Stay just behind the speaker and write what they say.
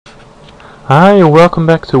Hi and welcome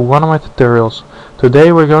back to one of my tutorials.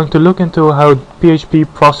 Today we're going to look into how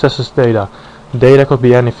PHP processes data. Data could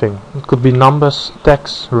be anything. It could be numbers,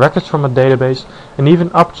 text, records from a database, and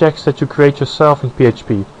even objects that you create yourself in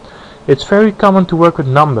PHP. It's very common to work with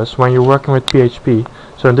numbers when you're working with PHP,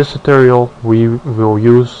 so in this tutorial we will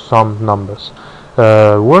use some numbers.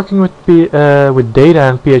 Working with data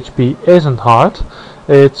in PHP isn't hard.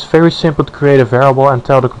 It's very simple to create a variable and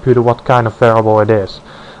tell the computer what kind of variable it is.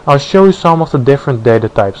 I'll show you some of the different data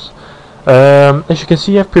types. As you can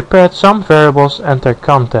see, I've prepared some variables and their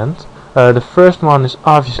content. The first one is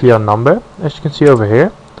obviously a number, as you can see over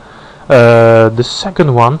here. The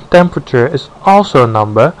second one, temperature, is also a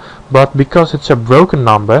number, but because it's a broken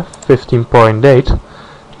number, 15.8,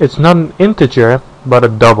 it's not an integer, but a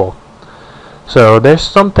double. So they're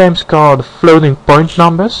sometimes called floating point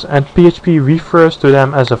numbers, and PHP refers to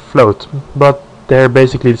them as a float, but they're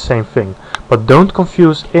basically the same thing. But don't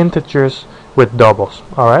confuse integers with doubles,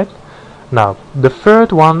 alright? Now, the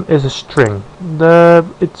third one is a string.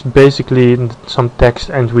 It's basically some text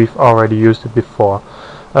and we've already used it before.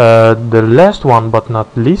 The last one, but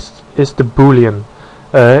not least, is the Boolean.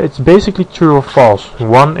 It's basically true or false.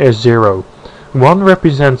 1 is 0. 1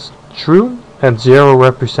 represents true and 0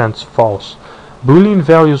 represents false. Boolean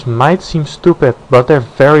values might seem stupid, but they're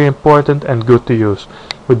very important and good to use.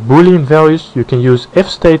 With Boolean values you can use if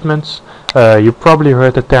statements. You probably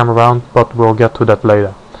heard the term around, but we'll get to that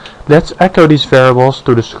later. Let's echo these variables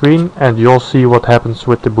to the screen and you'll see what happens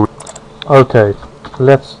with the Boolean. Okay,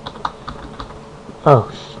 let's...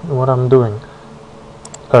 what I'm doing.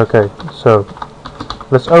 Okay, so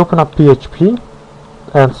let's open up PHP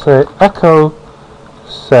and say echo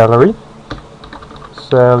salary,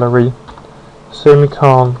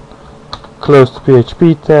 semicolon, close the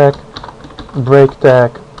PHP tag, break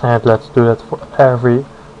tag, and let's do that for every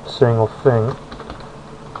single thing.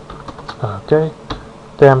 Okay,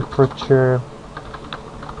 temperature,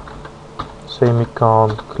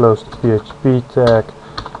 semicolon, close the PHP tag,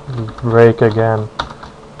 break again,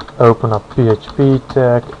 open up PHP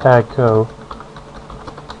tag, echo,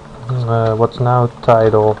 what's now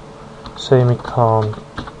title, semicolon,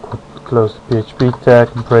 close the PHP tag,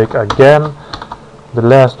 break again, the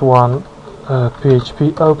last one,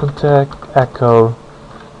 PHP open tag, echo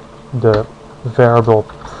the variable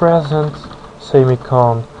present,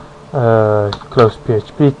 semicolon, close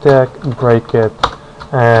PHP tag, break it,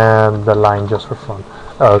 and the line just for fun.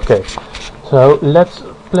 Okay, so let's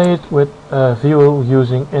play it with view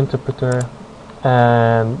using interpreter,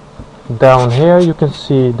 and down here you can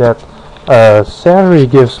see that salary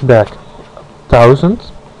gives back 1000,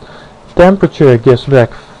 temperature gives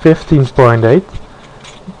back 15.8,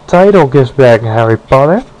 title gives back Harry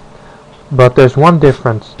Potter, but there's one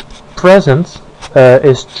difference. Present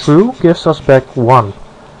is true, gives us back 1.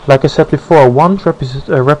 Like I said before, 1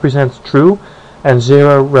 represents true and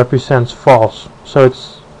 0 represents false. So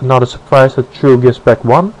it's not a surprise that true gives back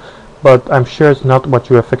 1, but I'm sure it's not what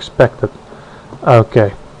you have expected. Okay.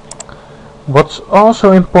 What's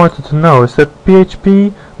also important to know is that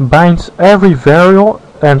PHP binds every variable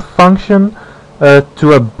and function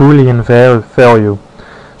to a Boolean value.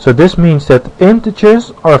 So this means that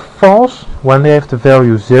integers are false when they have the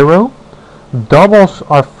value 0, doubles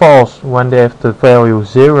are false when they have the value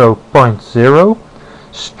 0.0,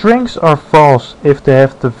 strings are false if they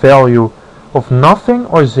have the value of nothing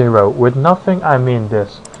or 0. With nothing I mean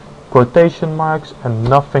this, quotation marks and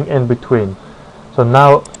nothing in between. So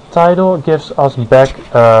now title gives us back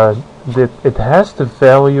that it has the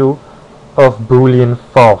value of Boolean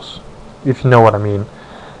false, if you know what I mean.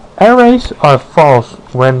 Arrays are false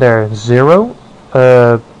when they're 0,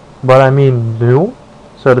 but I mean null,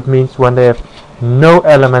 so that means when they have no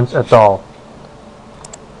elements at all.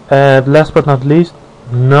 And last but not least,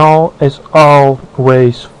 null is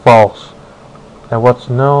always false. And what's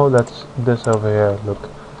null? That's this over here,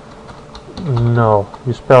 look. Null,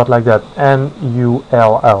 you spell it like that,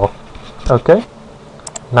 N-U-L-L. Okay?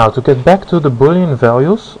 Now to get back to the Boolean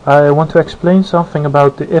values, I want to explain something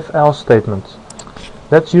about the if-else statements.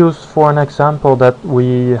 Let's use for an example that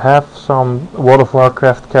we have some World of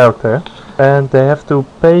Warcraft character and they have to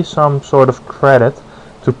pay some sort of credit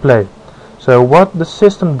to play. So what the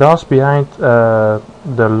system does behind the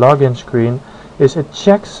login screen is it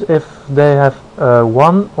checks if they have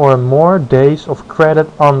 1 or more days of credit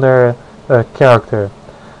on their character.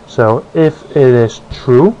 So if it is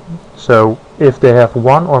true, so if they have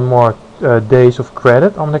 1 or more days of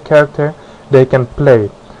credit on the character, they can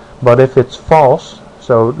play. But if it's false,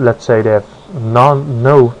 so let's say they have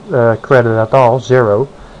no credit at all, 0,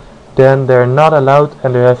 then they're not allowed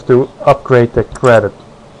and they have to upgrade their credit.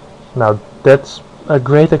 Now that's a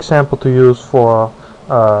great example to use for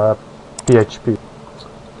PHP.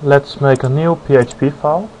 Let's make a new PHP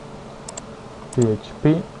file.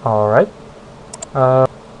 PHP, alright.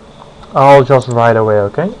 I'll just right away,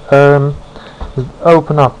 okay?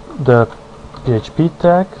 Open up the PHP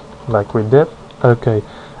tag, like we did. Okay,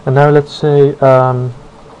 and now let's say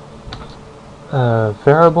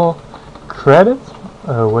variable credit.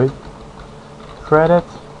 Credit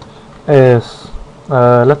is,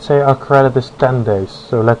 let's say our credit is 10 days.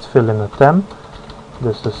 So let's fill in a temp.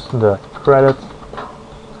 This is the credit.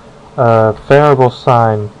 Variable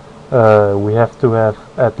sign, we have to have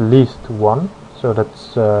at least 1. So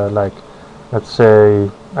that's like, let's say,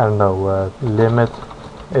 I don't know, limit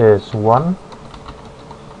is 1.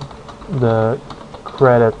 The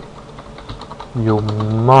credit you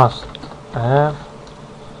must have,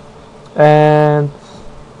 and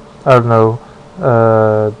I don't know,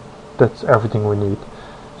 that's everything we need.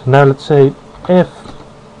 So now let's say if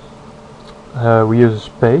we use a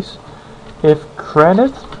space, if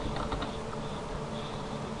credit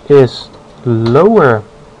is lower,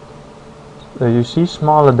 you see,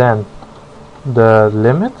 smaller than the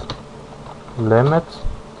limit,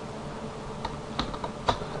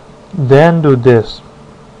 then do this.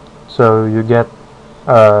 So you get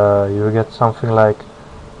something like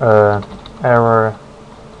error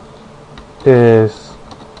is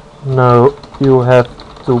no, you have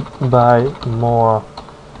to buy more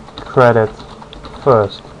credit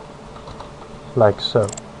first, like so.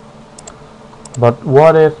 But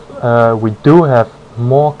what if we do have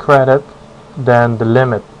more credit than the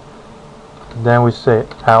limit? Then we say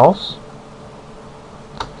else.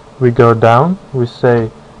 We go down, we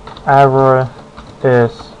say error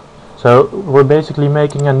is, so we're basically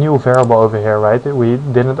making a new variable over here, right? We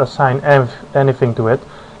didn't assign anything to it.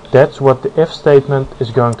 That's what the if statement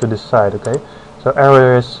is going to decide, okay? So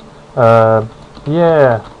error is,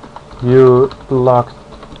 yeah, you logged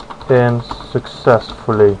in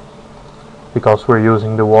successfully, because we're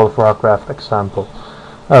using the World of Warcraft example.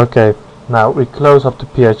 Okay, now we close up the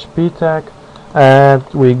PHP tag and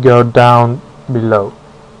we go down below.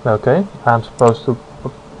 Okay, I'm supposed to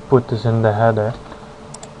put this in the header,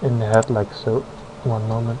 like so. One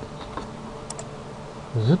moment.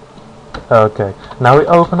 Zip. Okay, now we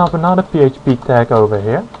open up another PHP tag over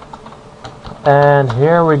here, and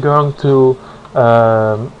here we're going to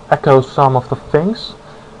echo some of the things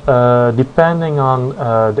depending on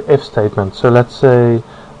the if statement. So let's say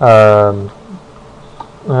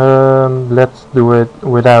let's do it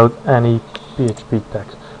without any PHP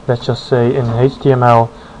tags. Let's just say in HTML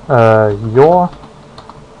your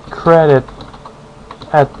credit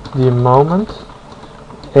at the moment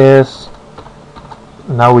is,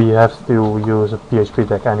 now we have to use a PHP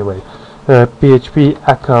tag anyway, PHP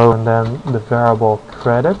echo and then the variable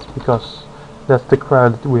credit, because that's the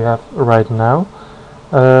credit we have right now.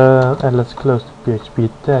 And let's close the PHP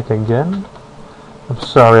tag again. I'm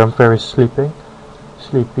sorry, I'm very sleepy.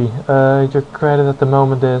 Your credit at the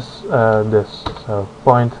moment is this, so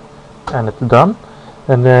point, and it's done.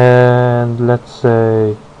 And then let's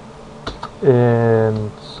say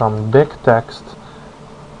in some big text,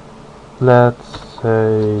 let's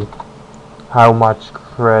say how much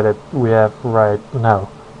credit we have right now.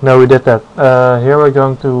 No, we did that. Here we're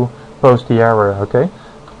going to post the error, okay?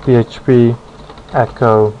 PHP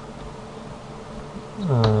echo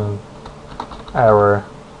error,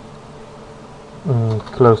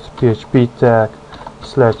 close the PHP tag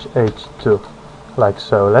 /h2, like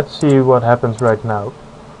so. Let's see what happens right now.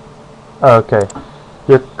 Okay,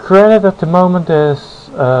 your credit at the moment is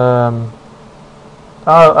oh,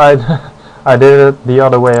 I did it the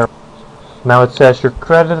other way around. Now it says your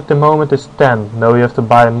credit at the moment is 10. No, you have to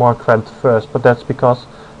buy more credit first, but that's because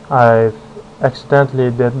I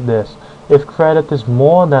accidentally did this. If credit is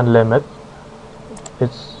more than limit,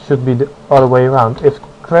 it should be the other way around. If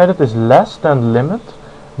credit is less than limit,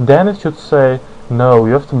 then it should say no,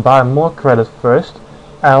 you have to buy more credit first,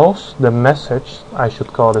 else the message, I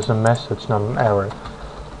should call this a message, not an error,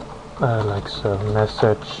 like so,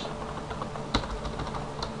 message.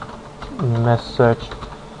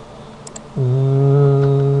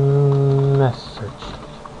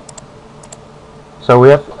 So we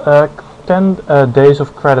have 10 days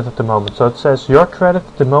of credit at the moment. So it says your credit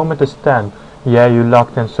at the moment is 10. Yeah, you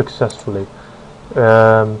logged in successfully.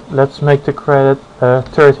 Let's make the credit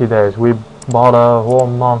 30 days. We bought a whole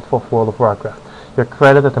month of World of Warcraft. Your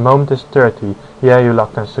credit at the moment is 30. Yeah, you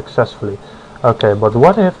logged in successfully. Okay, but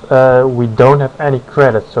what if we don't have any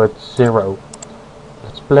credit, so it's 0?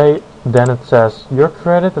 Let's play. Then it says your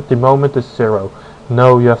credit at the moment is 0.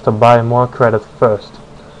 No, you have to buy more credit first.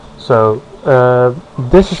 So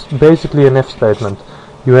this is basically an if statement.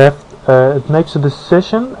 You have it makes a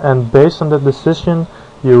decision, and based on that decision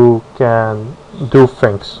you can do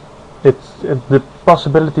things. The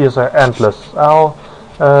possibilities are endless. I'll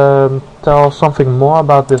tell something more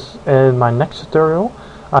about this in my next tutorial,